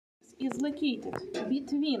is located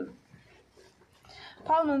between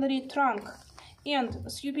pulmonary trunk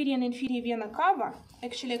and superior and inferior vena cava.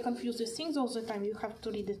 Actually, I confuse these things all the time. You have to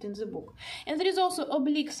read it in the book. And there is also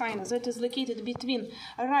oblique sinus that is located between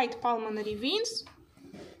right pulmonary veins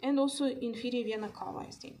and also inferior vena cava, I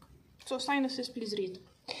think. So sinuses, please read.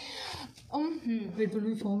 It will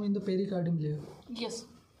be formed in the pericardium layer. Yes.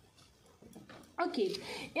 Okay,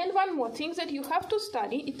 and one more thing that you have to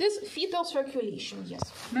study, it is fetal circulation, yes.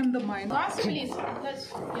 Ma'am, the minor... Last, please,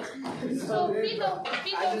 let's, yes. So, fetal...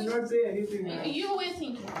 I did not say anything. You were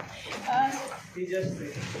thinking. He just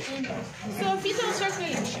said. So, fetal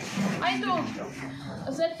circulation. I told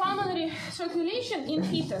you that pulmonary circulation in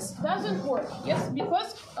fetus doesn't work, yes,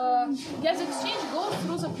 because gas exchange goes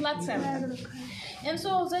through the placenta. And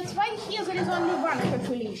so, that's why here there is only one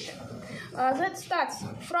circulation. That starts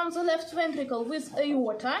from the left ventricle with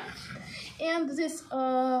aorta, and this,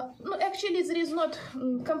 actually there is not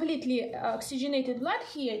completely oxygenated blood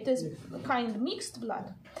here, it is kind of mixed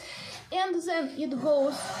blood. And then it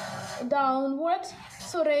goes downwards,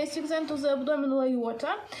 thoracic, then to the abdominal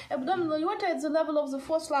aorta. Abdominal aorta at the level of the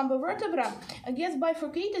fourth lumbar vertebra gets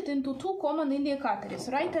bifurcated into two common iliac arteries,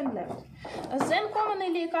 right and left. Then common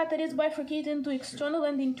iliac arteries bifurcate into external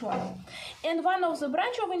and internal. And one of the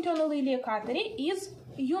branch of internal iliac artery is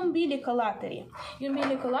umbilical artery.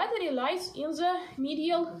 Umbilical artery lies in the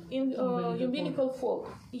medial umbilical fold.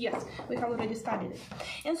 Yes, we have already studied it.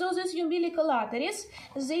 And so these umbilical arteries,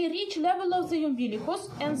 they reach level of the umbilicus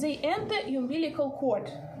and they enter umbilical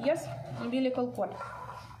cord. Yes, umbilical cord.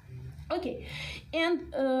 Okay,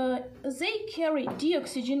 and they carry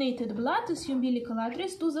deoxygenated blood, these umbilical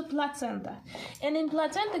arteries, to the placenta. And in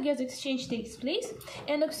placenta, gas exchange takes place,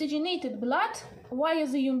 and oxygenated blood via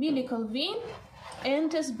the umbilical vein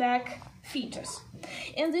enters back fetus.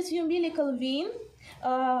 And this umbilical vein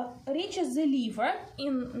reaches the liver,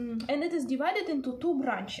 and it is divided into two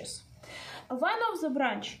branches. One of the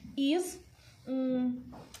branch is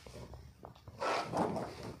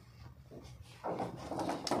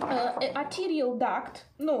arterial duct.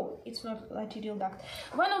 No, it's not arterial duct.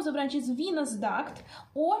 One of the branches is venous duct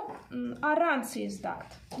or Arancius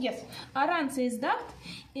duct. Yes, Arancius duct.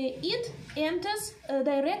 It enters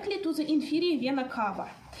directly to the inferior vena cava.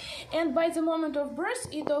 And by the moment of birth,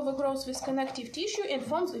 it overgrows with connective tissue and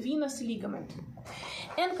forms a venous ligament.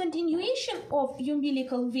 And continuation of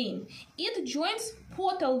umbilical vein, it joins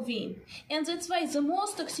portal vein, and that's why the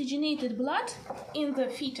most oxygenated blood in the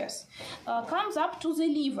fetus comes up to the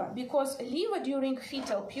liver, because liver during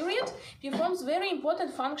fetal period performs very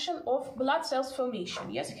important function of blood cells formation,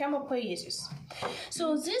 yes, hemopoiesis.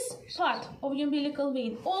 So this part of umbilical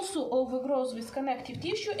vein also overgrows with connective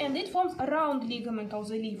tissue, and it forms a round ligament of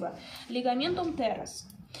the liver, ligamentum teres.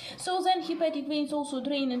 So then hepatic veins also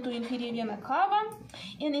drain into inferior vena cava,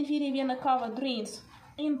 and inferior vena cava drains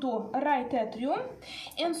into right atrium,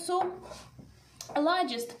 and so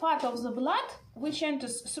largest part of the blood which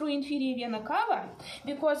enters through inferior vena cava,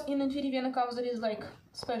 because in inferior vena cava there is like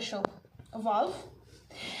special valve,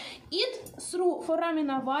 it through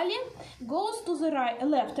foramina vali goes to the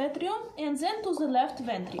left atrium and then to the left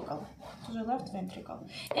ventricle.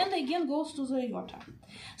 And again goes to the aorta.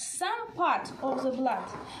 Some part of the blood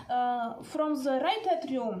from the right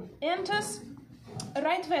atrium enters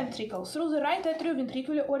right ventricle through the right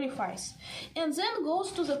atrioventricular orifice and then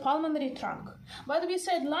goes to the pulmonary trunk. But we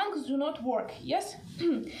said lungs do not work, yes?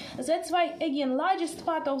 That's why again largest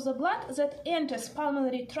part of the blood that enters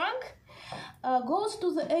pulmonary trunk goes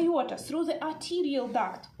to the aorta through the arterial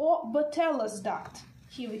duct or Batello's duct.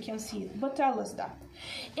 Here we can see it, Batello's duct.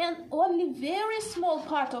 And only very small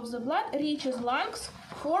part of the blood reaches lungs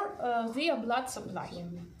for their blood supply.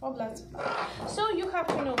 So you have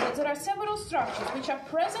to know that there are several structures which are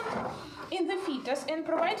present in the fetus and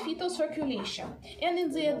provide fetal circulation. And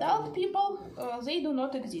in the adult people, they do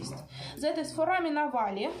not exist. That is foramina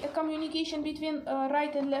vali, a communication between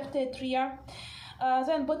right and left atria.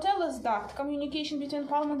 Then Batello's duct, communication between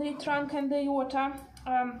pulmonary trunk and the aorta.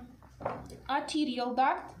 Arterial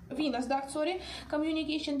duct, venous duct, sorry,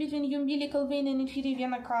 communication between umbilical vein and inferior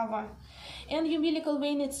vena cava, and umbilical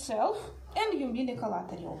vein itself, and umbilical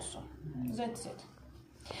artery also. That's it.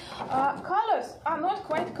 Colors are not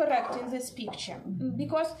quite correct in this picture,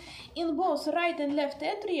 because in both right and left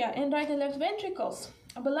atria and right and left ventricles,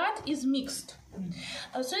 blood is mixed.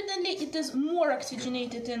 Certainly it is more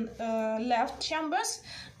oxygenated in left chambers,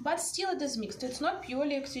 but still it is mixed. It's not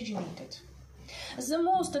purely oxygenated. The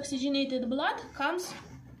most oxygenated blood comes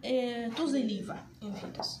to the liver in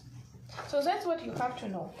fetus. So that's what you have to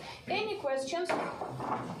know. Any questions?